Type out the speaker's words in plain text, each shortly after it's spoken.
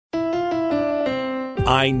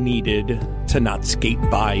I needed to not skate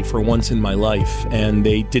by for once in my life, and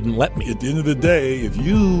they didn't let me. At the end of the day, if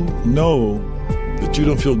you know that you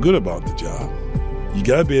don't feel good about the job, you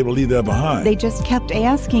got to be able to leave that behind. They just kept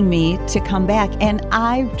asking me to come back, and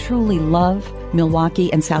I truly love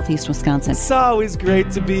Milwaukee and Southeast Wisconsin. It's always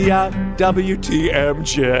great to be at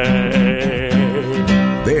WTMJ.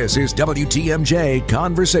 This is WTMJ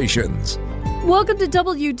Conversations. Welcome to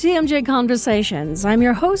WTMJ Conversations. I'm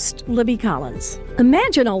your host, Libby Collins.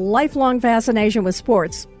 Imagine a lifelong fascination with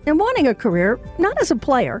sports and wanting a career not as a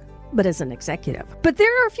player, but as an executive. But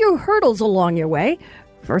there are a few hurdles along your way.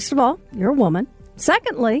 First of all, you're a woman.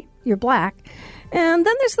 Secondly, you're black. And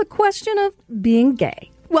then there's the question of being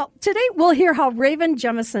gay. Well, today we'll hear how Raven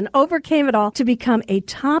Jemison overcame it all to become a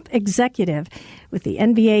top executive with the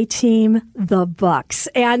NBA team, the Bucks.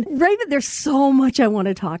 And Raven, there's so much I want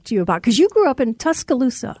to talk to you about because you grew up in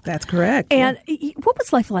Tuscaloosa. That's correct. And what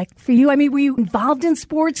was life like for you? I mean, were you involved in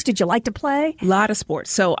sports? Did you like to play? A lot of sports.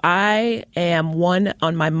 So I am one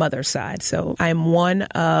on my mother's side. So I'm one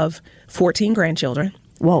of 14 grandchildren.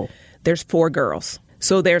 Whoa. There's 4 girls.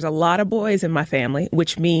 So there's a lot of boys in my family,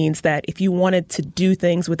 which means that if you wanted to do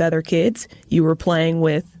things with other kids, you were playing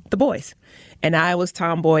with the boys. And I was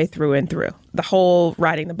tomboy through and through. The whole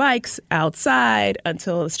riding the bikes outside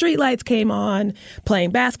until the streetlights came on, playing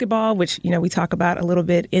basketball, which, we talk about a little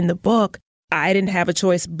bit in the book. I didn't have a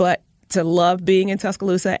choice but to love being in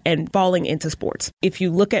Tuscaloosa and falling into sports. If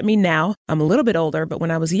you look at me now, I'm a little bit older, but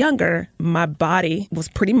when I was younger, my body was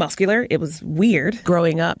pretty muscular. It was weird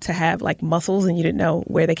growing up to have like muscles and you didn't know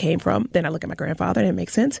where they came from. Then I look at my grandfather and it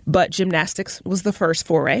makes sense. But gymnastics was the first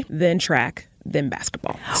foray, then track, then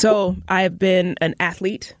basketball. So I have been an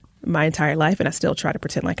athlete my entire life, and I still try to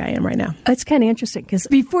pretend like I am right now. It's kind of interesting because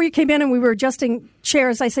before you came in and we were adjusting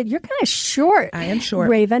chairs, I said, you're kind of short. I am short.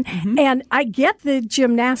 Raven. Mm-hmm. And I get the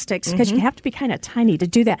gymnastics because you have to be kind of tiny to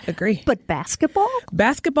do that. Agree. But basketball?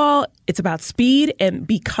 Basketball, it's about speed. And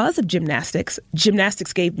because of gymnastics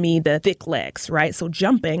gave me the thick legs, right? So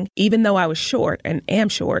jumping, even though I was short and am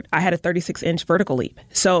short, I had a 36-inch vertical leap.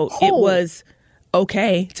 So it was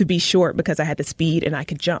okay to be short because I had the speed and I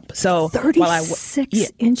could jump. So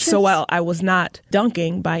 36 inches? So while I was not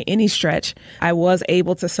dunking by any stretch, I was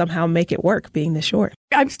able to somehow make it work being this short.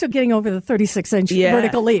 I'm still getting over the 36-inch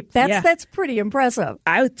vertical leap. That's pretty impressive.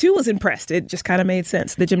 I, too, was impressed. It just kind of made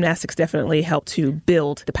sense. The gymnastics definitely helped to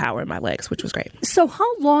build the power in my legs, which was great. So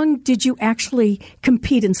how long did you actually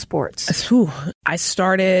compete in sports? I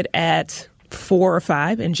started at 4 or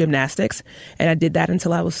 5 in gymnastics, and I did that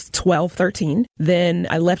until I was 12, 13. Then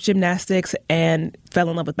I left gymnastics and fell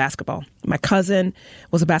in love with basketball. My cousin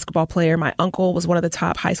was a basketball player. My uncle was one of the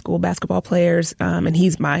top high school basketball players, and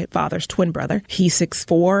he's my father's twin brother. He's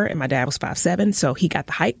 6'4", and my dad was 5'7", so he got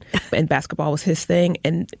the height, and basketball was his thing.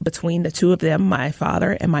 And between the two of them, my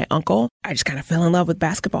father and my uncle, I just kind of fell in love with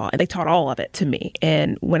basketball, and they taught all of it to me.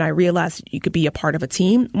 And when I realized you could be a part of a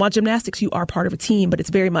team, while gymnastics, you are part of a team, but it's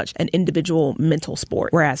very much an individual mental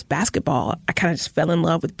sport. Whereas basketball, I kind of just fell in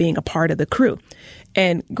love with being a part of the crew.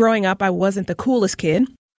 And growing up, I wasn't the coolest kid.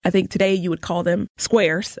 I think today you would call them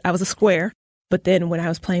squares. I was a square. But then when I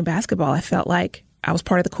was playing basketball, I felt like I was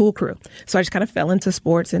part of the cool crew. So I just kind of fell into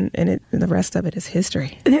sports, and the rest of it is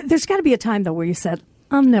history. There's got to be a time, though, where you said,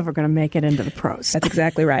 I'm never going to make it into the pros. That's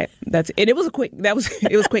exactly right. And it was quick. It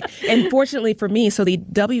was quick. And fortunately for me, so the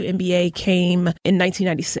WNBA came in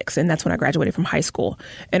 1996, and that's when I graduated from high school.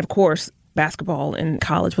 And of course, basketball in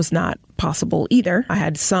college was not possible either. I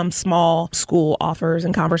had some small school offers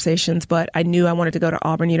and conversations, but I knew I wanted to go to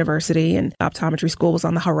Auburn University, and optometry school was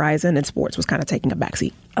on the horizon, and sports was kind of taking a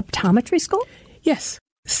backseat. Optometry school? Yes.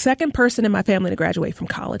 Second person in my family to graduate from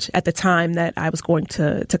college at the time that I was going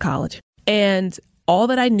to college. And all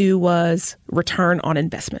that I knew was return on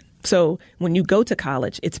investment. So when you go to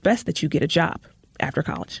college, it's best that you get a job after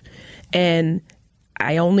college. And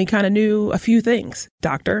I only kind of knew a few things: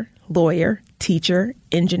 doctor, lawyer, teacher,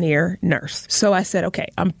 engineer, nurse. So I said, okay,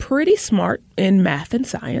 I'm pretty smart in math and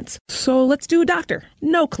science, so let's do a doctor.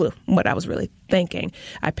 No clue what I was really thinking.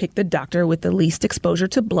 I picked the doctor with the least exposure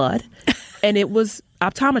to blood, and it was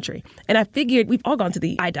optometry. And I figured we've all gone to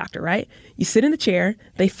the eye doctor, right? You sit in the chair,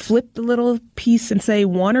 they flip the little piece and say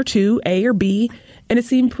 1 or 2, A or B, and it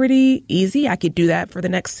seemed pretty easy. I could do that for the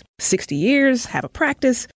next 60 years, have a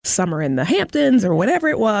practice, summer in the Hamptons or whatever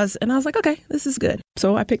it was. And I was like, okay, this is good.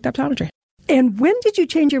 So I picked optometry. And when did you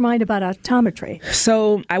change your mind about optometry?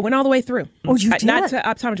 So I went all the way through. Oh, you did? Not to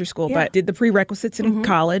optometry school, but did the prerequisites in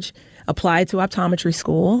college, applied to optometry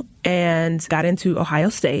school, and got into Ohio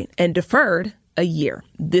State and deferred a year.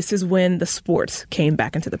 This is when the sports came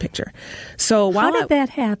back into the picture. So how did that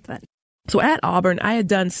happen? So at Auburn, I had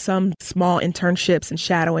done some small internships and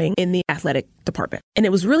shadowing in the athletic department. And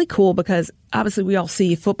it was really cool because obviously we all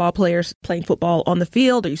see football players playing football on the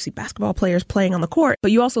field, or you see basketball players playing on the court,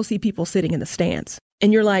 but you also see people sitting in the stands.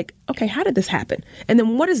 And you're like, okay, how did this happen? And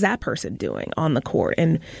then what is that person doing on the court?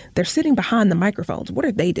 And they're sitting behind the microphones. What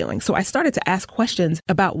are they doing? So I started to ask questions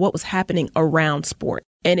about what was happening around sport.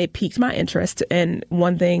 And it piqued my interest. And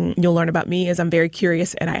one thing you'll learn about me is I'm very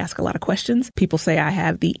curious and I ask a lot of questions. People say I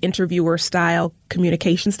have the interviewer style,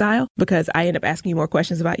 communication style, because I end up asking you more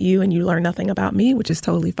questions about you and you learn nothing about me, which is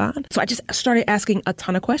totally fine. So I just started asking a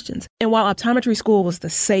ton of questions. And while optometry school was the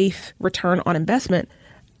safe return on investment,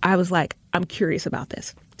 I was like, I'm curious about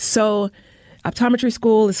this. So optometry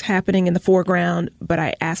school is happening in the foreground, but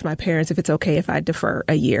I asked my parents if it's okay if I defer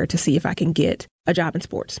a year to see if I can get a job in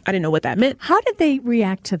sports. I didn't know what that meant. How did they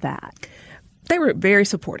react to that? They were very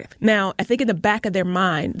supportive. Now, I think in the back of their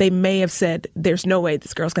mind, they may have said, there's no way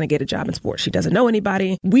this girl's going to get a job in sports. She doesn't know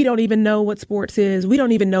anybody. We don't even know what sports is. We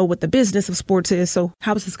don't even know what the business of sports is. So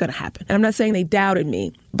how is this going to happen? And I'm not saying they doubted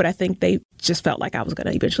me, but I think they just felt like I was going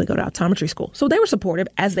to eventually go to optometry school. So they were supportive,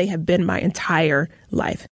 as they have been my entire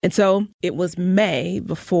life. And so it was May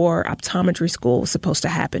before optometry school was supposed to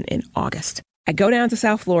happen in August. I go down to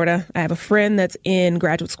South Florida. I have a friend that's in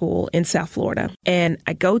graduate school in South Florida, and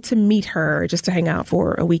I go to meet her just to hang out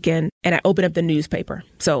for a weekend, and I open up the newspaper.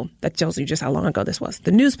 So that tells you just how long ago this was.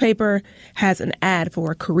 The newspaper has an ad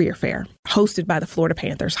for a career fair hosted by the Florida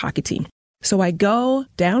Panthers hockey team. So I go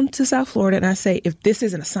down to South Florida and I say, if this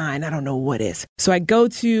isn't a sign, I don't know what is. So I go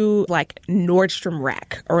to like Nordstrom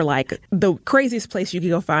Rack, or like the craziest place you could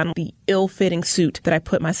go find the ill-fitting suit that I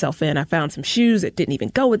put myself in. I found some shoes that didn't even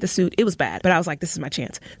go with the suit. It was bad, but I was like, this is my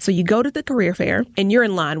chance. So you go to the career fair and you're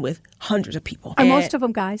in line with hundreds of people. Are most of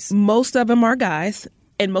them guys? Most of them are guys.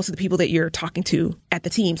 And most of the people that you're talking to at the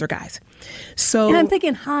teams are guys. So, and I'm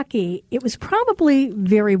thinking hockey, it was probably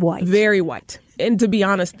very white. Very white. And to be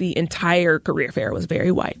honest, the entire career fair was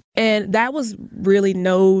very white. And that was really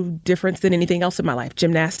no difference than anything else in my life.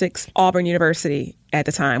 Gymnastics, Auburn University at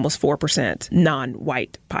the time was 4%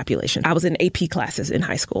 non-white population. I was in AP classes in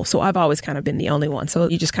high school, so I've always kind of been the only one. So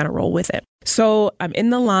you just kind of roll with it. So I'm in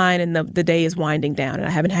the line and the day is winding down and I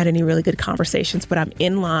haven't had any really good conversations, but I'm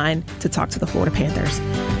in line to talk to the Florida Panthers.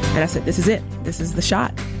 And I said, this is it. This is the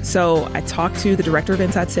shot. So I talked to the director of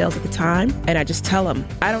inside sales at the time and I just tell him,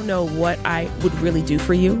 I don't know what I would really do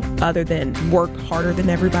for you other than work harder than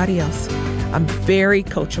everybody else. I'm very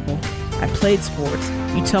coachable. I played sports.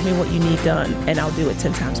 You tell me what you need done and I'll do it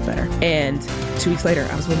 10 times better. And 2 weeks later,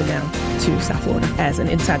 I was moving down to South Florida as an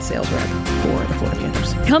inside sales rep for the Florida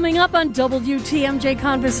Panthers. Coming up on WTMJ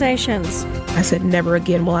Conversations. I said, never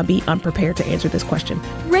again will I be unprepared to answer this question.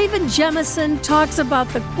 Raven Jemison talks about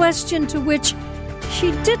the question to which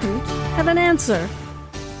she didn't have an answer.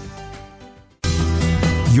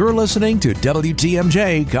 You're listening to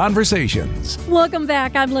WTMJ Conversations. Welcome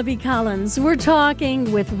back. I'm Libby Collins. We're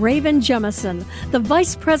talking with Raven Jemison, the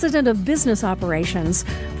Vice President of Business Operations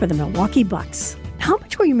for the Milwaukee Bucks. How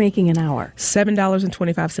much were you making an hour?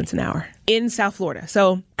 $7.25 an hour in South Florida.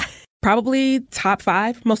 So probably top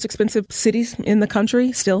 5 most expensive cities in the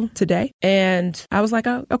country still today. And I was like,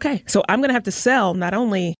 oh, okay. So I'm going to have to sell, not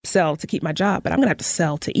only sell to keep my job, but I'm going to have to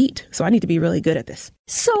sell to eat. So I need to be really good at this.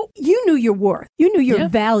 So you knew your worth. You knew your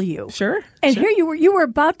value. Sure. And here you were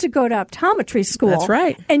about to go to optometry school. That's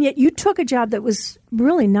right. And yet you took a job that was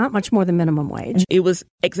really not much more than minimum wage. It was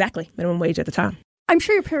exactly minimum wage at the time. I'm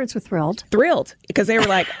sure your parents were thrilled. Thrilled, because they were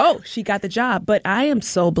like, oh, she got the job. But I am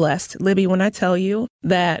so blessed, Libby, when I tell you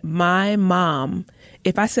that my mom,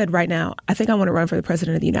 if I said right now, I think I want to run for the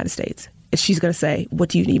president of the United States, she's going to say, what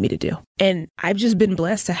do you need me to do? And I've just been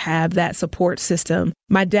blessed to have that support system.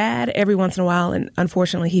 My dad, every once in a while, and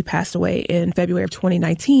unfortunately he passed away in February of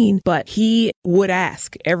 2019, but he would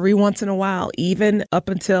ask every once in a while, even up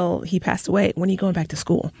until he passed away, when are you going back to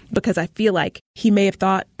school? Because I feel like he may have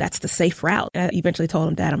thought that's the safe route. And I eventually told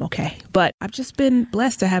him, Dad, I'm okay. But I've just been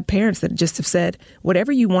blessed to have parents that just have said,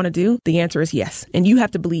 whatever you want to do, the answer is yes. And you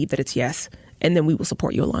have to believe that it's yes. And then we will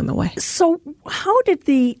support you along the way. So how did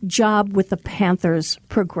the job with the Panthers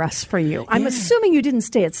progress for you? I'm assuming you didn't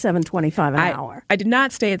stay at $7.25 an hour. I did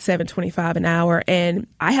not stay at $7.25 an hour. And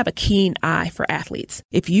I have a keen eye for athletes.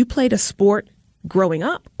 If you played a sport growing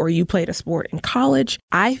up or you played a sport in college,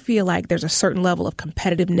 I feel like there's a certain level of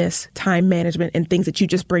competitiveness, time management, and things that you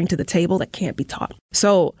just bring to the table that can't be taught.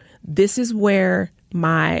 So this is where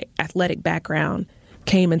my athletic background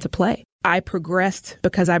came into play. I progressed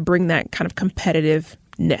because I bring that kind of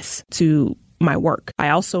competitiveness to my work. I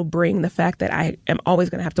also bring the fact that I am always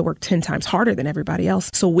going to have to work 10 times harder than everybody else.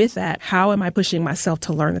 So with that, how am I pushing myself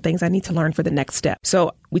to learn the things I need to learn for the next step?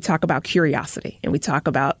 So we talk about curiosity and we talk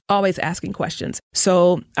about always asking questions.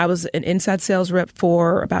 So I was an inside sales rep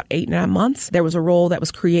for about 8-9 months. There was a role that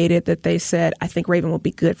was created that they said, I think Raven will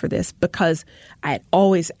be good for this, because I had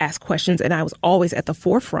always asked questions and I was always at the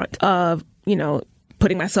forefront of,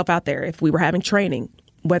 putting myself out there. If we were having training,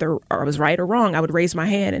 whether I was right or wrong, I would raise my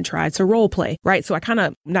hand and try to role play, right? So I kind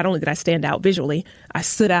of, not only did I stand out visually, I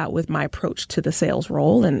stood out with my approach to the sales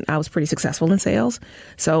role, and I was pretty successful in sales.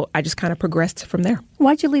 So I just kind of progressed from there.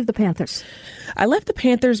 Why'd you leave the Panthers? I left the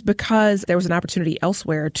Panthers because there was an opportunity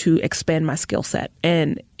elsewhere to expand my skill set,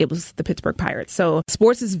 and it was the Pittsburgh Pirates. So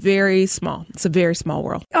sports is very small. It's a very small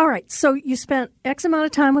world. All right. So you spent X amount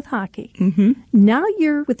of time with hockey. Mm-hmm. Now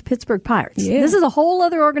you're with the Pittsburgh Pirates. Yeah. This is a whole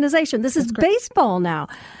other organization. This is baseball now.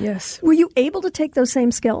 Yes. Were you able to take those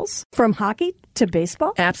same skills from hockey to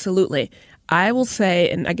baseball? Absolutely. I will say,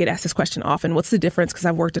 and I get asked this question often, what's the difference? Because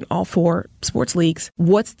I've worked in all 4 sports leagues.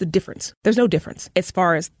 What's the difference? There's no difference as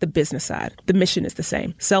far as the business side. The mission is the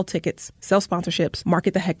same. Sell tickets, sell sponsorships,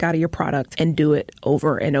 market the heck out of your product, and do it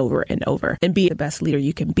over and over and over, and be the best leader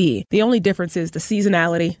you can be. The only difference is the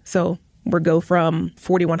seasonality. So we go from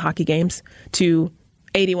 41 hockey games to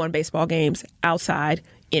 81 baseball games outside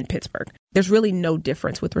in Pittsburgh. There's really no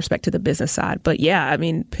difference with respect to the business side. But yeah, I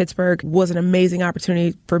mean, Pittsburgh was an amazing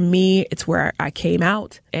opportunity for me. It's where I came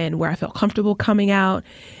out and where I felt comfortable coming out.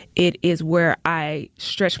 It is where I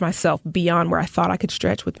stretched myself beyond where I thought I could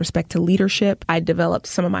stretch with respect to leadership. I developed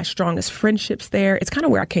some of my strongest friendships there. It's kind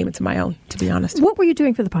of where I came into my own, to be honest. What were you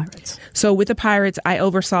doing for the Pirates? So with the Pirates, I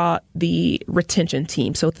oversaw the retention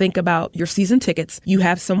team. So think about your season tickets. You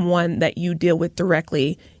have someone that you deal with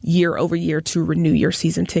directly year over year to renew your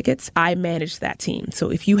season tickets. I manage that team.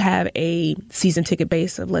 So if you have a season ticket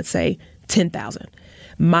base of, let's say, 10,000,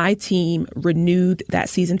 my team renewed that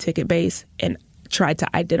season ticket base and tried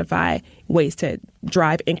to identify ways to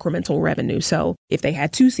drive incremental revenue. So if they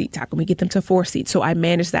had 2 seats, how can we get them to 4 seats? So I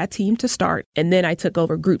managed that team to start, and then I took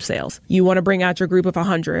over group sales. You want to bring out your group of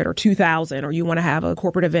 100 or 2,000, or you want to have a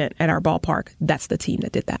corporate event at our ballpark. That's the team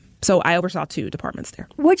that did that. So I oversaw 2 departments there.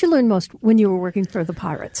 What'd you learn most when you were working for the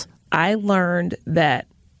Pirates? I learned that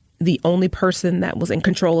the only person that was in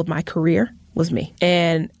control of my career was me.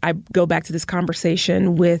 And I go back to this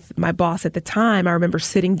conversation with my boss at the time. I remember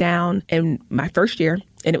sitting down in my first year,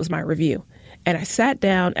 and it was my review. And I sat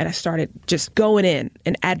down and I started just going in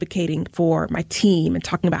and advocating for my team and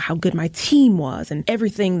talking about how good my team was and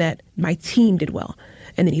everything that my team did well.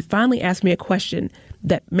 And then he finally asked me a question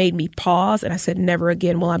that made me pause. And I said, never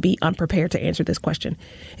again will I be unprepared to answer this question.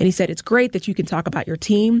 And he said, it's great that you can talk about your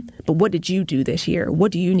team, but what did you do this year?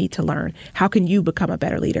 What do you need to learn? How can you become a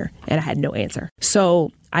better leader? And I had no answer.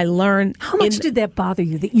 So I learned. How much did that bother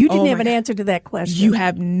you that you didn't have an answer to that question? You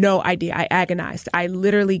have no idea. I agonized. I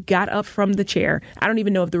literally got up from the chair. I don't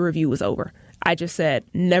even know if the review was over. I just said,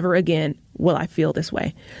 never again will I feel this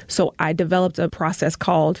way. So I developed a process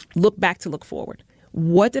called look back to look forward.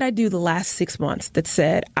 What did I do the last 6 months that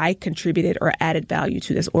said I contributed or added value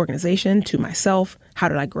to this organization, to myself? How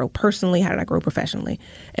did I grow personally? How did I grow professionally?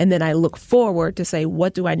 And then I look forward to say,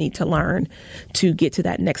 what do I need to learn to get to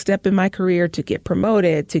that next step in my career, to get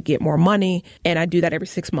promoted, to get more money? And I do that every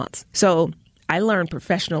 6 months. So I learned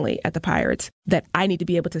professionally at the Pirates that I need to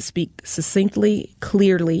be able to speak succinctly,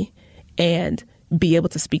 clearly, and be able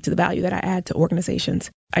to speak to the value that I add to organizations.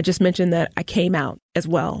 I just mentioned that I came out as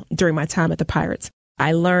well during my time at the Pirates.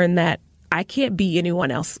 I learned that I can't be anyone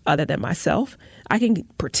else other than myself. I can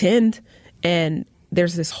pretend, and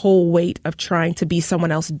there's this whole weight of trying to be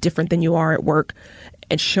someone else different than you are at work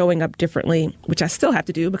and showing up differently, which I still have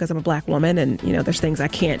to do because I'm a Black woman, and there's things I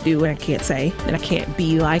can't do and I can't say and I can't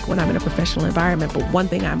be like when I'm in a professional environment. But one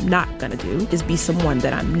thing I'm not going to do is be someone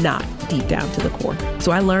that I'm not deep down to the core.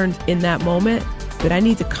 So I learned in that moment that I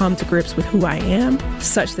need to come to grips with who I am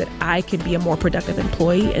such that I can be a more productive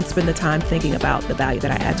employee and spend the time thinking about the value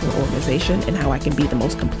that I add to an organization and how I can be the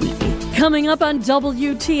most complete me. Coming up on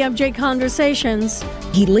WTMJ Conversations.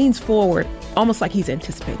 He leans forward almost like he's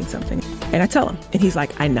anticipating something. And I tell him, and he's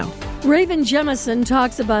like, I know. Raven Jemison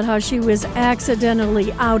talks about how she was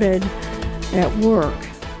accidentally outed at work.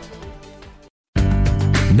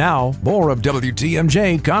 Now, more of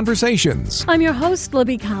WTMJ Conversations. I'm your host,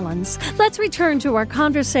 Libby Collins. Let's return to our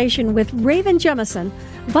conversation with Raven Jemison,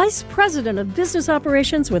 Vice President of Business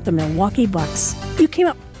Operations with the Milwaukee Bucks. You came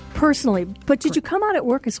up personally, but did you come out at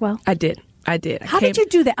work as well? I did. How did you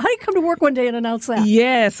do that? How did you come to work one day and announce that?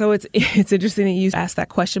 Yeah, so it's interesting that you asked that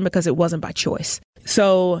question because it wasn't by choice.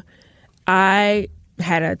 So I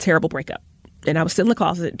had a terrible breakup. And I was still in the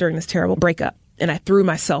closet during this terrible breakup. And I threw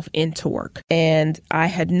myself into work. And I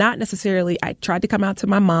had not necessarily, I tried to come out to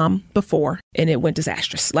my mom before, and it went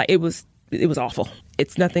disastrous. Like, it was awful.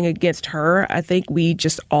 It's nothing against her. I think we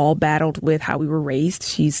just all battled with how we were raised.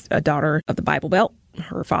 She's a daughter of the Bible Belt.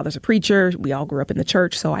 Her father's a preacher. We all grew up in the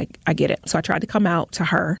church, so I get it. So I tried to come out to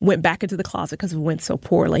her, went back into the closet because it went so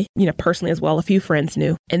poorly, personally as well. A few friends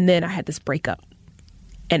knew. And then I had this breakup.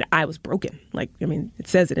 And I was broken. It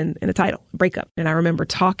says it in the title, breakup. And I remember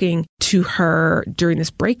talking to her during this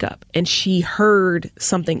breakup, and she heard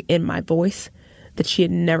something in my voice that she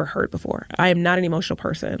had never heard before. I am not an emotional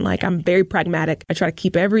person. I'm very pragmatic. I try to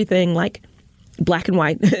keep everything black and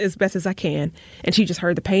white as best as I can. And she just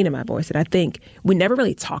heard the pain in my voice. And I think we never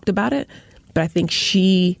really talked about it, but I think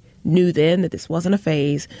she knew then that this wasn't a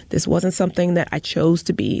phase. This wasn't something that I chose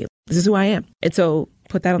to be. This is who I am. And so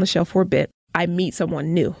put that on the shelf for a bit. I meet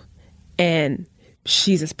someone new, and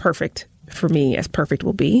she's as perfect for me as perfect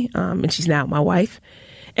will be. And she's now my wife.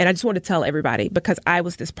 And I just want to tell everybody, because I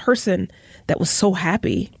was this person that was so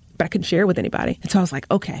happy, but I couldn't share it with anybody. And so I was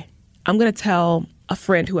like, okay, I'm going to tell a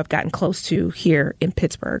friend who I've gotten close to here in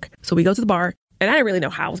Pittsburgh. So we go to the bar, and I didn't really know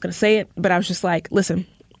how I was going to say it, but I was just like, listen,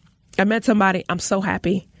 I met somebody. I'm so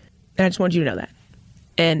happy. And I just wanted you to know that.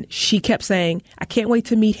 And she kept saying, I can't wait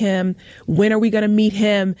to meet him. When are we going to meet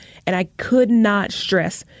him? And I could not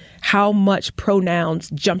stress how much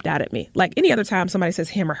pronouns jumped out at me. Like any other time somebody says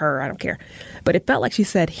him or her, I don't care. But it felt like she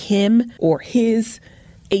said him or his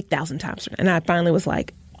 8,000 times. And I finally was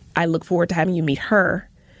like, I look forward to having you meet her.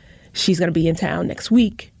 She's going to be in town next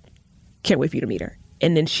week. Can't wait for you to meet her.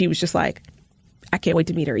 And then she was just like, I can't wait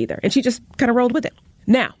to meet her either. And she just kind of rolled with it.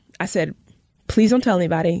 Now, I said, please don't tell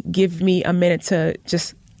anybody. Give me a minute to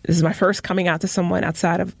this is my first coming out to someone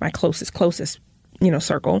outside of my closest,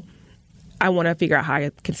 circle. I want to figure out how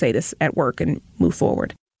I can say this at work and move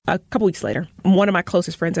forward. A couple weeks later, one of my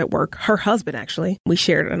closest friends at work, her husband, actually, we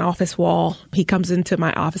shared an office wall. He comes into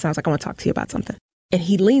my office. I was like, I want to talk to you about something. And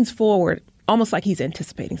he leans forward almost like he's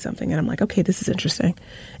anticipating something. And I'm like, okay, this is interesting.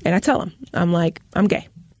 And I tell him, I'm like, I'm gay.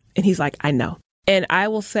 And he's like, I know. And I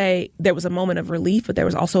will say there was a moment of relief, but there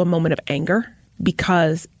was also a moment of anger,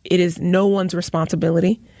 because it is no one's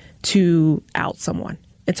responsibility to out someone.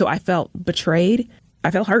 And so I felt betrayed. I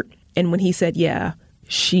felt hurt. And when he said, yeah,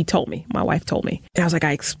 she told me, my wife told me. And I was like,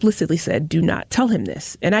 I explicitly said, do not tell him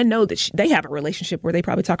this. And I know that they have a relationship where they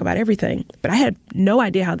probably talk about everything, but I had no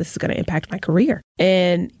idea how this is going to impact my career.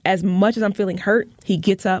 And as much as I'm feeling hurt, he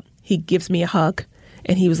gets up, he gives me a hug,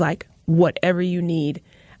 and he was like, whatever you need,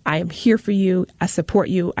 I am here for you. I support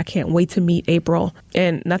you. I can't wait to meet April.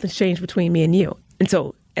 And nothing's changed between me and you. And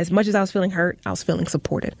so as much as I was feeling hurt, I was feeling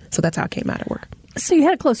supported. So that's how I came out at work. So you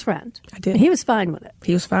had a close friend. I did. And he was fine with it.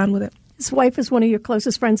 He was fine with it. His wife is one of your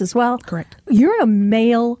closest friends as well. Correct. You're in a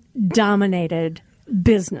male-dominated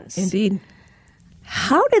business. Indeed.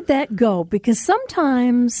 How did that go? Because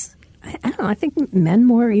sometimes, I don't know, I think men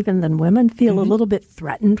more even than women feel a little bit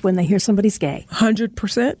threatened when they hear somebody's gay.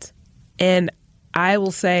 100%. And I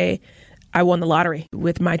will say I won the lottery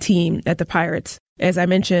with my team at the Pirates. As I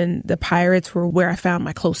mentioned, the Pirates were where I found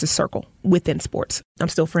my closest circle within sports. I'm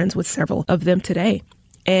still friends with several of them today.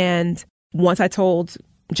 And once I told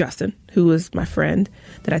Justin, who was my friend,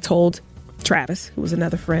 that I told Travis, who was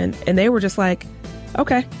another friend, and they were just like,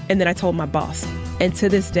 okay. And then I told my boss. And to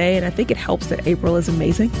this day, and I think it helps that April is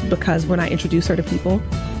amazing, because when I introduce her to people,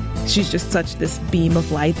 she's just such this beam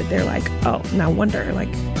of light that they're like, oh, no wonder.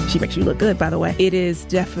 Like, she makes you look good, by the way. It is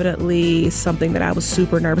definitely something that I was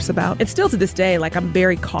super nervous about. And still to this day, like, I'm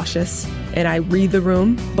very cautious, and I read the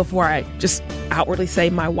room before I just outwardly say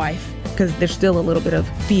my wife, because there's still a little bit of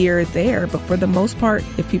fear there. But for the most part,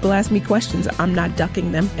 if people ask me questions, I'm not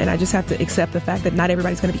ducking them. And I just have to accept the fact that not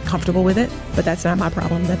everybody's going to be comfortable with it. But that's not my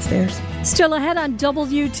problem. That's theirs. Still ahead on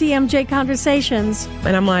WTMJ Conversations.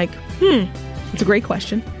 And I'm like, it's a great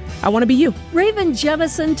question. I want to be you. Raven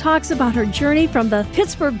Jemison talks about her journey from the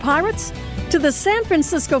Pittsburgh Pirates to the San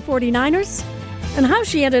Francisco 49ers and how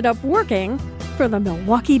she ended up working for the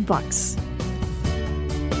Milwaukee Bucks.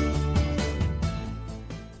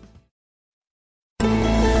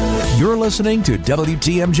 You're listening to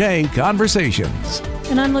WTMJ Conversations.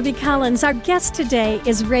 And I'm Libby Collins. Our guest today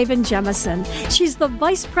is Raven Jemison. She's the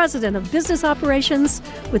Vice President of Business Operations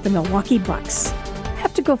with the Milwaukee Bucks.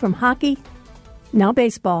 Have to go from hockey, now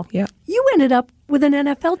baseball. Yeah. You ended up with an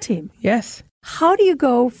NFL team. Yes. How do you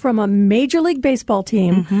go from a Major League Baseball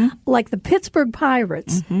team like the Pittsburgh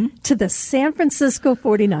Pirates to the San Francisco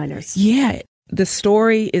 49ers? Yeah. The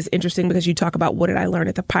story is interesting because you talk about what did I learn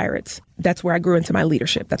at the Pirates. That's where I grew into my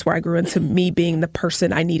leadership. That's where I grew into me being the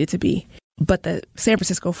person I needed to be. But the San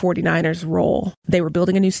Francisco 49ers role, they were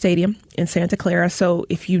building a new stadium in Santa Clara. So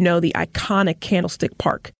if you know the iconic Candlestick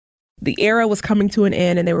Park, the era was coming to an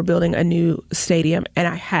end and they were building a new stadium, and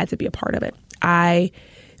I had to be a part of it. I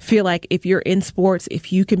feel like if you're in sports,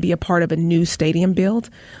 if you can be a part of a new stadium build,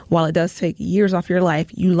 while it does take years off your life,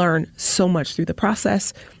 you learn so much through the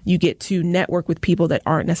process. You get to network with people that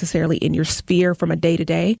aren't necessarily in your sphere from a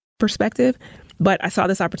day-to-day perspective. But I saw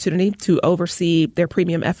this opportunity to oversee their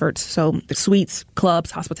premium efforts. So the suites, clubs,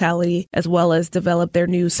 hospitality, as well as develop their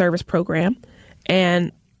new service program.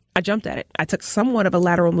 And I jumped at it. I took somewhat of a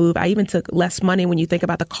lateral move. I even took less money when you think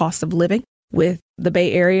about the cost of living with the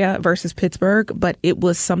Bay Area versus Pittsburgh, but it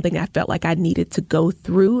was something I felt like I needed to go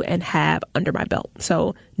through and have under my belt.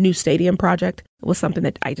 So new stadium project was something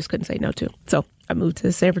that I just couldn't say no to. So I moved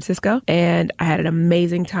to San Francisco and I had an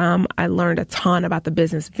amazing time. I learned a ton about the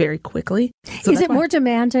business very quickly. So is it more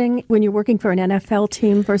demanding when you're working for an NFL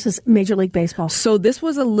team versus Major League Baseball? So this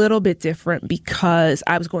was a little bit different because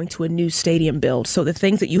I was going to a new stadium build. So the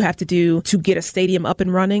things that you have to do to get a stadium up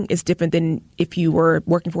and running is different than if you were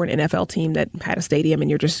working for an NFL team that had a stadium and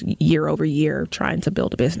you're just year over year trying to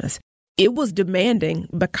build a business. It was demanding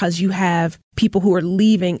because you have people who are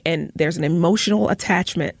leaving and there's an emotional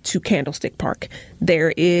attachment to Candlestick Park.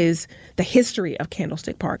 There is the history of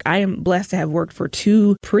Candlestick Park. I am blessed to have worked for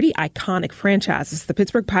two pretty iconic franchises. The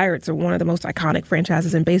Pittsburgh Pirates are one of the most iconic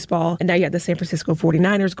franchises in baseball. And now you have the San Francisco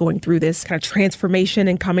 49ers going through this kind of transformation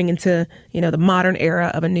and coming into, the modern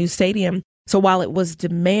era of a new stadium. So while it was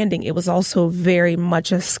demanding, it was also very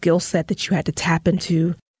much a skill set that you had to tap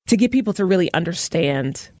into to get people to really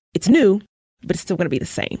understand it's new, but it's still going to be the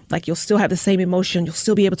same. Like you'll still have the same emotion. You'll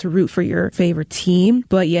still be able to root for your favorite team.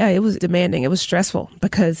 But yeah, it was demanding. It was stressful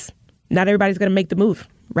because not everybody's going to make the move,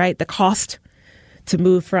 right? The cost to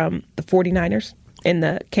move from the 49ers in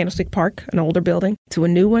the Candlestick Park, an older building, to a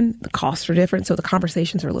new one, the costs are different. So the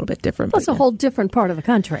conversations are a little bit different. That's a whole different part of the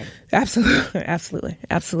country. Absolutely. Absolutely.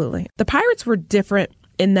 Absolutely. The Pirates were different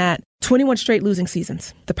in that 21 straight losing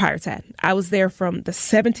seasons the Pirates had. I was there from the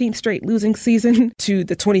 17th straight losing season to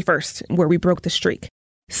the 21st, where we broke the streak.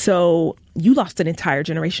 So you lost an entire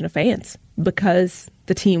generation of fans because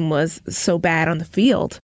the team was so bad on the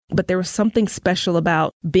field. But there was something special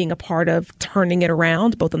about being a part of turning it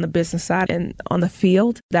around, both on the business side and on the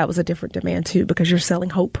field. That was a different demand, too, because you're selling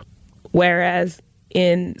hope. Whereas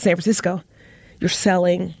in San Francisco, you're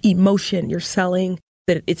selling emotion. You're selling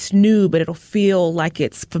that it's new, but it'll feel like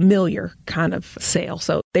it's familiar kind of sale.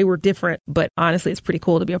 So they were different. But honestly, it's pretty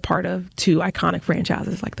cool to be a part of two iconic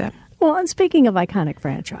franchises like that. Well, and speaking of iconic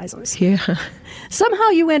franchises, yeah, somehow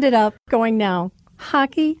you ended up going now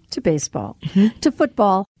hockey to baseball to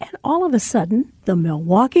football, and all of a sudden the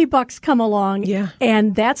Milwaukee Bucks come along,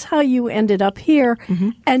 and that's how you ended up here.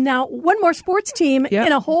 And now one more sports team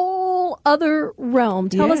in a whole other realm.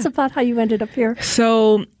 Tell us about how you ended up here.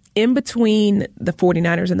 So in between the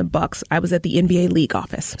 49ers and the Bucks, I was at the NBA league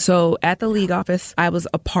office. So at the league office, I was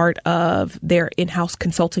a part of their in-house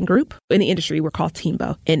consulting group. In the industry, we're called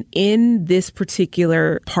Teambo. And in this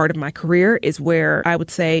particular part of my career is where I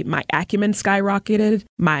would say my acumen skyrocketed,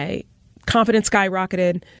 my confidence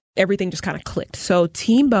skyrocketed, everything just kind of clicked. So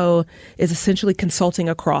Teambo is essentially consulting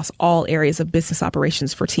across all areas of business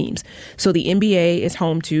operations for teams. So the NBA is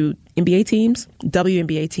home to NBA teams,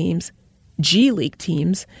 WNBA teams, G League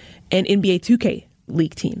teams, and NBA 2K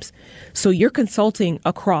League teams. So you're consulting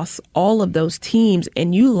across all of those teams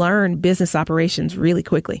and you learn business operations really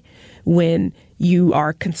quickly when you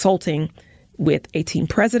are consulting with a team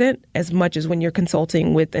president as much as when you're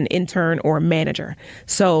consulting with an intern or a manager.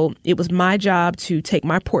 So it was my job to take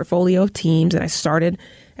my portfolio of teams, and I started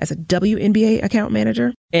as a WNBA account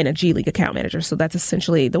manager and a G League account manager. So that's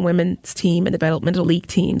essentially the women's team and developmental league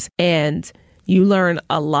teams. And you learn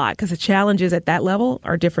a lot because the challenges at that level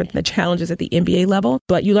are different than the challenges at the NBA level,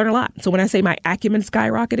 but you learn a lot. So when I say my acumen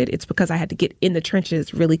skyrocketed, it's because I had to get in the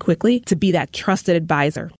trenches really quickly to be that trusted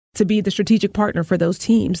advisor, to be the strategic partner for those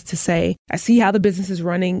teams, to say, I see how the business is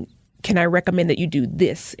running. Can I recommend that you do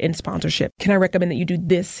this in sponsorship? Can I recommend that you do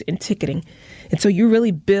this in ticketing? And so you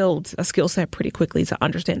really build a skill set pretty quickly to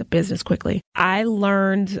understand the business quickly. I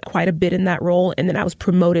learned quite a bit in that role, and then I was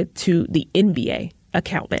promoted to the NBA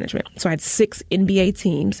account management. So I had 6 NBA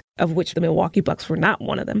teams, of which the Milwaukee Bucks were not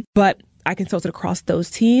one of them. But I consulted across those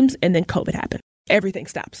teams, and then COVID happened. Everything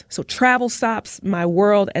stops. So travel stops. My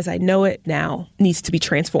world as I know it now needs to be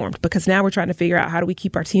transformed because now we're trying to figure out how do we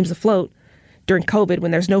keep our teams afloat during COVID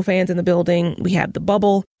when there's no fans in the building. We have the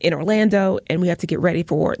bubble in Orlando, and we have to get ready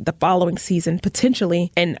for the following season,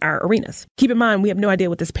 potentially in our arenas. Keep in mind, we have no idea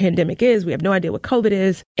what this pandemic is. We have no idea what COVID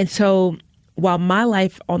is. And so while my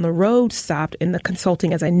life on the road stopped and the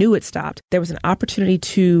consulting as I knew it stopped, there was an opportunity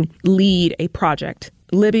to lead a project.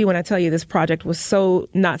 Libby, when I tell you this project was so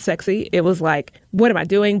not sexy, it was like, what am I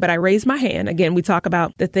doing? But I raised my hand. Again, we talk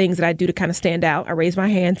about the things that I do to kind of stand out. I raised my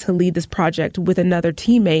hand to lead this project with another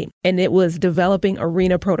teammate, and it was developing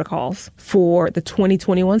arena protocols for the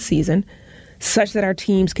 2021 season such that our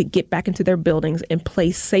teams could get back into their buildings and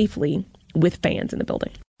play safely with fans in the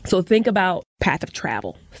building. So think about path of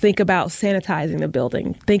travel. Think about sanitizing the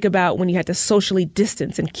building. Think about when you had to socially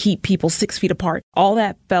distance and keep people 6 feet apart. All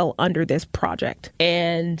that fell under this project.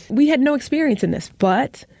 And we had no experience in this,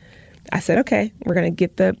 but I said, okay, we're going to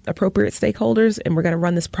get the appropriate stakeholders and we're going to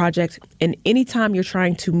run this project. And anytime you're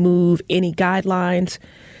trying to move any guidelines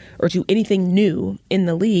or do anything new in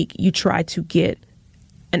the league, you try to get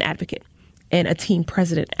an advocate and a team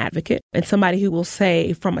president advocate and somebody who will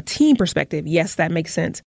say from a team perspective, yes, that makes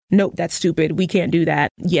sense. Nope, that's stupid. We can't do that.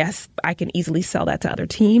 Yes, I can easily sell that to other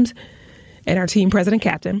teams. And our team president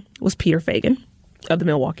captain was Peter Fagan of the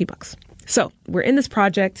Milwaukee Bucks. So we're in this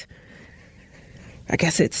project. I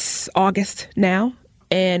guess it's August now,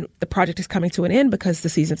 and the project is coming to an end because the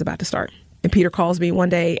season's about to start. And Peter calls me one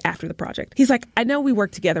day after the project. He's like, I know we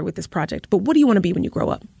work together with this project, but what do you want to be when you grow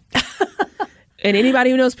up? And anybody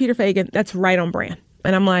who knows Peter Fagan, that's right on brand.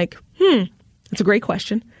 And I'm like, it's a great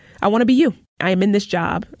question. I want to be you. I am in this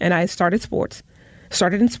job and I started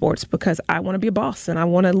in sports because I want to be a boss and I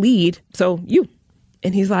want to lead. So you.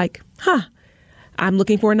 And he's like, I'm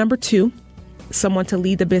looking for a number 2, someone to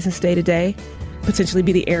lead the business day to day, potentially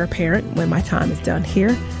be the heir apparent when my time is done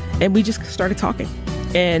here. And we just started talking.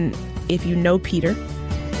 And if you know Peter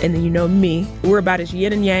and then you know me, we're about as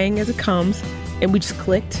yin and yang as it comes. And we just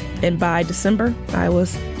clicked. And by December, I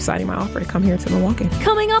was signing my offer to come here to Milwaukee.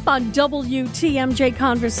 Coming up on WTMJ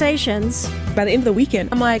Conversations. By the end of the weekend,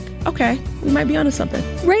 I'm like, okay, we might be onto something.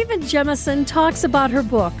 Raven Jemison talks about her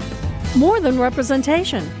book, More Than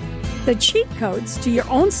Representation, the cheat codes to your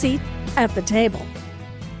own seat at the table.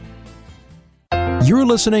 You're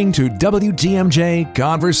listening to WTMJ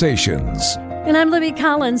Conversations. And I'm Libby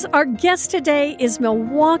Collins. Our guest today is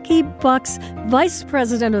Milwaukee Bucks Vice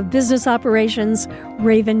President of Business Operations,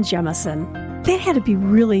 Raven Jemison. That had to be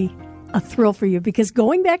really a thrill for you because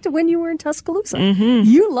going back to when you were in Tuscaloosa,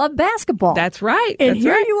 you love basketball. That's right. And That's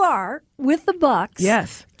here right. you are with the Bucks.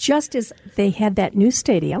 Yes. Just as they had that new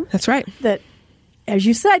stadium. That's right. That, as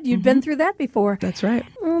you said, you'd been through that before. That's right.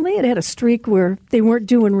 Well, they had a streak where they weren't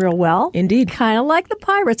doing real well. Indeed. Kind of like the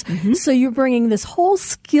Pirates. So you're bringing this whole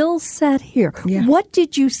skill set here. Yeah. What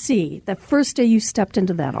did you see the first day you stepped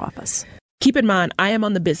into that office? Keep in mind, I am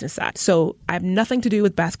on the business side. So I have nothing to do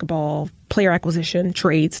with basketball, player acquisition,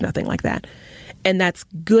 trades, nothing like that. And that's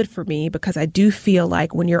good for me because I do feel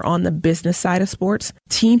like when you're on the business side of sports,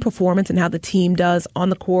 team performance and how the team does on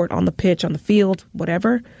the court, on the pitch, on the field,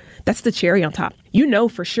 whatever, that's the cherry on top. You know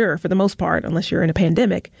for sure, for the most part, unless you're in a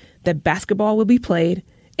pandemic, that basketball will be played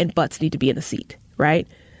and butts need to be in the seat, right?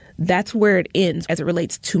 That's where it ends as it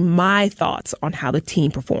relates to my thoughts on how the team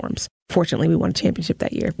performs. Fortunately, we won a championship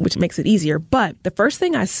that year, which makes it easier. But the first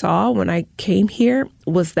thing I saw when I came here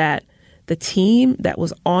was that the team that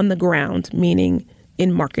was on the ground, meaning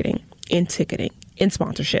in marketing, in ticketing, in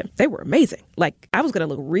sponsorship, they were amazing. Like I was going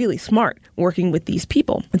to look really smart working with these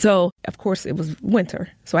people. And so, of course, it was winter,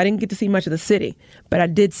 so I didn't get to see much of the city. But I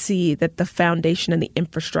did see that the foundation and the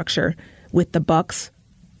infrastructure with the Bucks,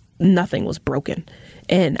 nothing was broken.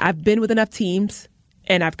 And I've been with enough teams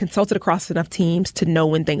and I've consulted across enough teams to know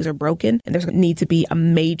when things are broken and there's going to need to be a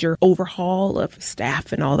major overhaul of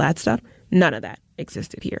staff and all that stuff. None of that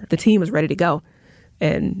existed here. The team was ready to go.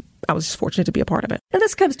 And I was just fortunate to be a part of it. And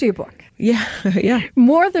this comes to your book. Yeah, yeah.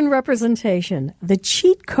 More Than Representation, the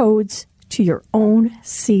cheat codes to your own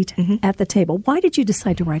seat at the table. Why did you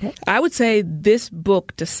decide to write it? I would say this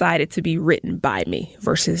book decided to be written by me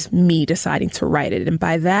versus me deciding to write it. And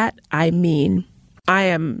by that, I mean, I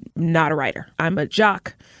am not a writer. I'm a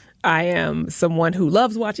jock. I am someone who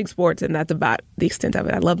loves watching sports, and that's about the extent of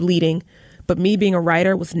it. I love leading, but me being a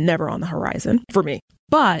writer was never on the horizon for me.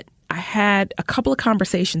 But I had a couple of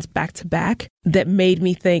conversations back to back that made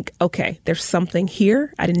me think, okay, there's something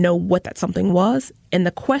here. I didn't know what that something was. And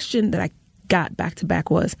the question that I got back to back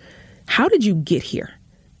was, how did you get here?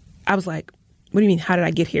 I was like, what do you mean, how did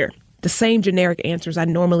I get here? The same generic answers I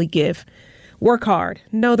normally give. Work hard,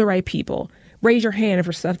 know the right people, raise your hand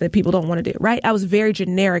for stuff that people don't want to do, right? I was very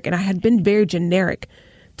generic, and I had been very generic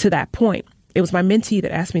to that point. It was my mentee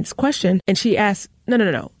that asked me this question, and she asked,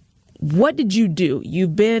 no. What did you do?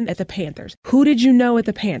 You've been at the Panthers. Who did you know at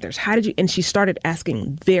the Panthers? How did you? And she started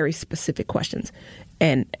asking very specific questions.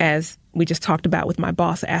 And as we just talked about with my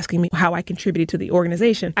boss asking me how I contributed to the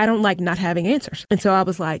organization, I don't like not having answers. And so I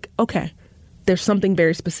was like, okay, there's something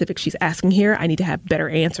very specific she's asking here. I need to have better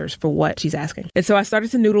answers for what she's asking. And so I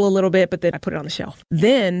started to noodle a little bit, but then I put it on the shelf.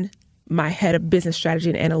 Then my head of business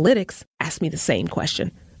strategy and analytics asked me the same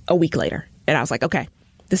question a week later. And I was like, okay,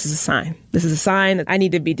 this is a sign. This is a sign that I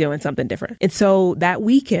need to be doing something different. And so that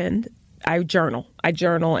weekend, I journal,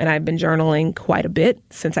 and I've been journaling quite a bit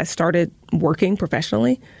since I started working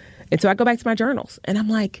professionally. And so I go back to my journals and I'm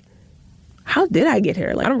like, how did I get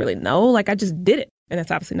here? Like, I don't really know. Like, I just did it. And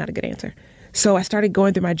that's obviously not a good answer. So I started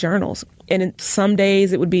going through my journals, and in some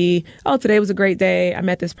days it would be, oh, today was a great day. I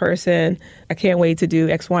met this person. I can't wait to do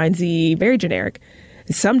X, Y, and Z. Very generic.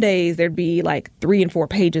 And some days there'd be like 3 and 4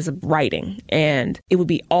 pages of writing, and it would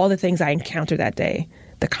be all the things I encountered that day,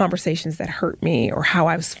 the conversations that hurt me or how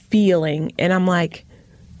I was feeling. And I'm like,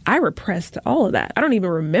 I repressed all of that. I don't even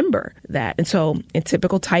remember that. And so in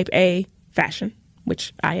typical type A fashion,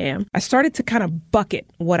 which I am, I started to kind of bucket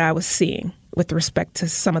what I was seeing with respect to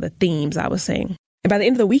some of the themes I was seeing. And by the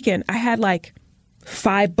end of the weekend, I had like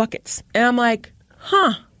 5 buckets. And I'm like,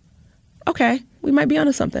 okay, we might be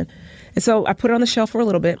onto something. And so I put it on the shelf for a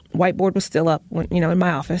little bit. Whiteboard was still up, when, in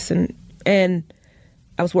my office. And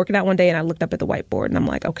I was working out one day and I looked up at the whiteboard and I'm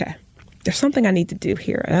like, okay, there's something I need to do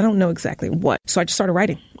here. And I don't know exactly what. So I just started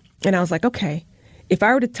writing. And I was like, okay, if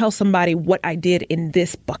I were to tell somebody what I did in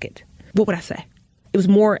this bucket, what would I say? It was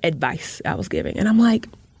more advice I was giving. And I'm like,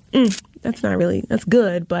 that's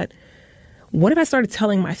good. But what if I started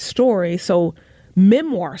telling my story? So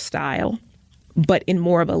memoir style, but in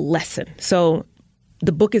more of a lesson. So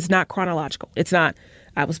the book is not chronological. It's not,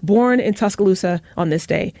 I was born in Tuscaloosa on this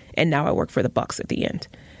day, and now I work for the Bucks at the end.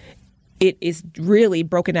 It is really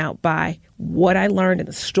broken out by what I learned and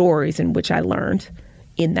the stories in which I learned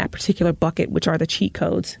in that particular bucket, which are the cheat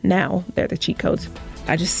codes. Now they're the cheat codes.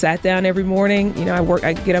 I just sat down every morning.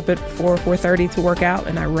 I get up at 4:30 to work out,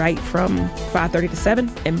 and I write from 5:30 to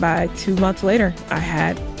 7. And by 2 months later, I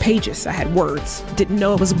had pages. I had words. Didn't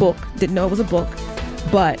know it was a book.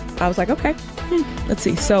 But I was like, okay, let's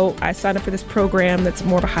see. So I signed up for this program that's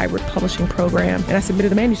more of a hybrid publishing program, and I submitted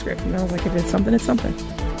the manuscript. And I was like, if it's something, it's something.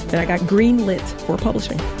 And I got green lit for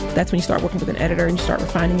publishing. That's when you start working with an editor and you start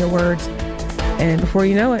refining your words. And before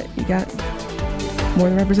you know it, you got more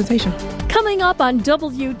than representation. Coming up on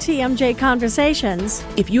WTMJ Conversations.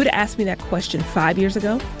 If you had asked me that question 5 years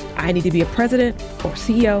ago, I need to be a president or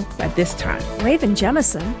CEO by this time. Raven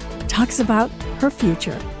Jemison talks about her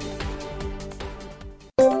future.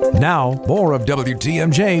 Now, more of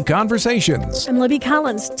WTMJ Conversations. I'm Libby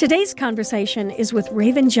Collins. Today's conversation is with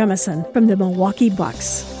Raven Jemison from the Milwaukee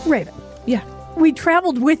Bucks. Raven. Yeah. We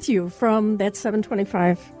traveled with you from that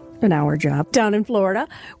 725 an hour job down in Florida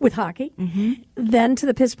with hockey, then to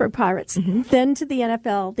the Pittsburgh Pirates, then to the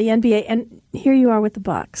NFL, the NBA, and here you are with the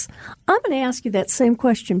Bucks. I'm going to ask you that same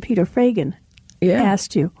question Peter Fagan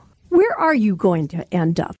asked you. Where are you going to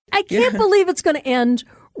end up? I can't believe it's going to end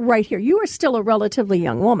right here. You are still a relatively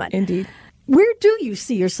young woman. Indeed. Where do you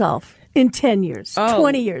see yourself in 10 years,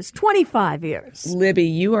 20 years, 25 years? Libby,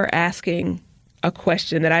 you are asking a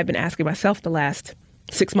question that I've been asking myself the last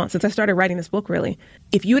 6 months since I started writing this book, really.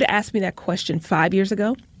 If you had asked me that question 5 years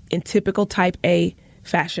ago, in typical type A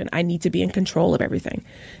fashion, I need to be in control of everything.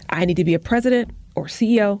 I need to be a president or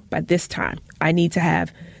CEO by this time. I need to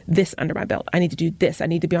have this under my belt. I need to do this. I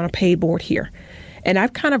need to be on a paid board here. And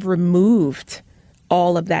I've kind of removed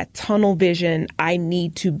all of that tunnel vision. I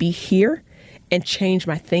need to be here and change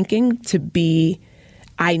my thinking to be,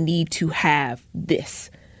 I need to have this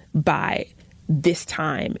by this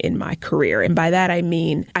time in my career. And by that, I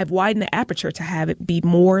mean, I've widened the aperture to have it be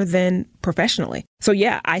more than professionally. So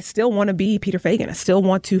yeah, I still want to be Peter Fagan. I still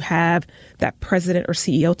want to have that president or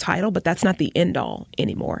CEO title, but that's not the end all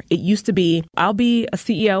anymore. It used to be, I'll be a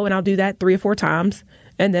CEO and I'll do that 3 or 4 times,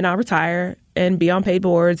 and then I'll retire and be on paid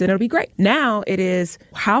boards and it'll be great. Now it is,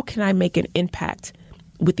 how can I make an impact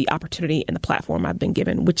with the opportunity and the platform I've been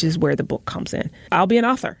given, which is where the book comes in. I'll be an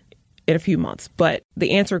author in a few months, but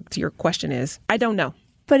the answer to your question is, I don't know.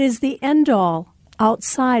 But is the end all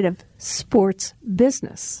outside of sports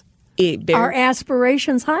business? Are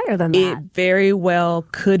aspirations higher than that? It very well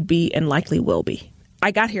could be and likely will be. I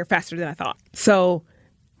got here faster than I thought. So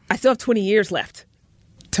I still have 20 years left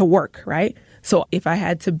to work, right? So if I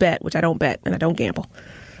had to bet, which I don't bet and I don't gamble,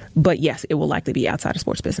 but yes, it will likely be outside of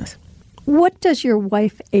sports business. What does your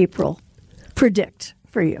wife, April, predict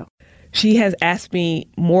for you? She has asked me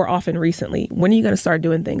more often recently, when are you going to start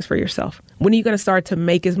doing things for yourself? When are you going to start to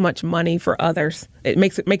make as much money for others?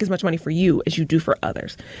 Make as much money for you as you do for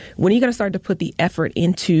others. When are you going to start to put the effort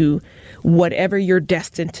into whatever you're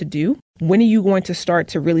destined to do? when are you going to start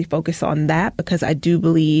to really focus on that? Because I do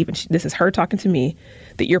believe, and this is her talking to me,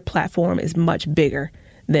 that your platform is much bigger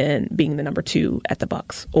than being the number 2 at the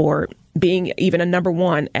Bucks or being even a number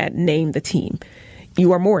 1 at Name the Team.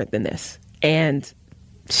 You are more than this. And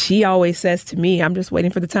she always says to me, I'm just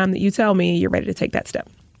waiting for the time that you tell me you're ready to take that step.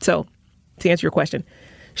 So to answer your question,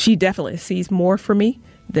 she definitely sees more for me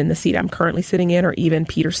than the seat I'm currently sitting in or even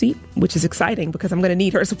Peter's seat, which is exciting because I'm going to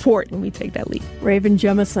need her support when we take that leap. Raven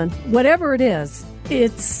Jemison, whatever it is,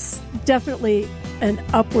 it's definitely an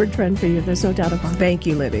upward trend for you. There's no doubt about it. Thank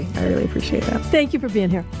you, Libby. I really appreciate that. Thank you for being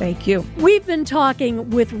here. Thank you. We've been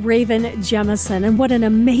talking with Raven Jemison, and what an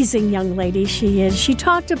amazing young lady she is. She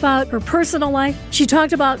talked about her personal life. She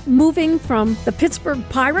talked about moving from the Pittsburgh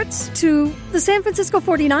Pirates to the San Francisco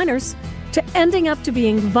 49ers to ending up to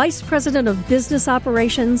being Vice President of Business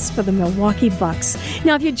Operations for the Milwaukee Bucks.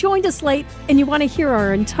 Now, if you joined us late and you want to hear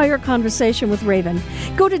our entire conversation with Raven,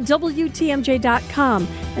 go to WTMJ.com.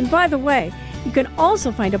 And by the way, you can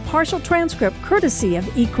also find a partial transcript courtesy of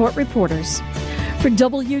eCourt Reporters. For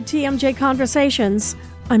WTMJ Conversations,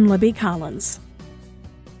 I'm Libby Collins.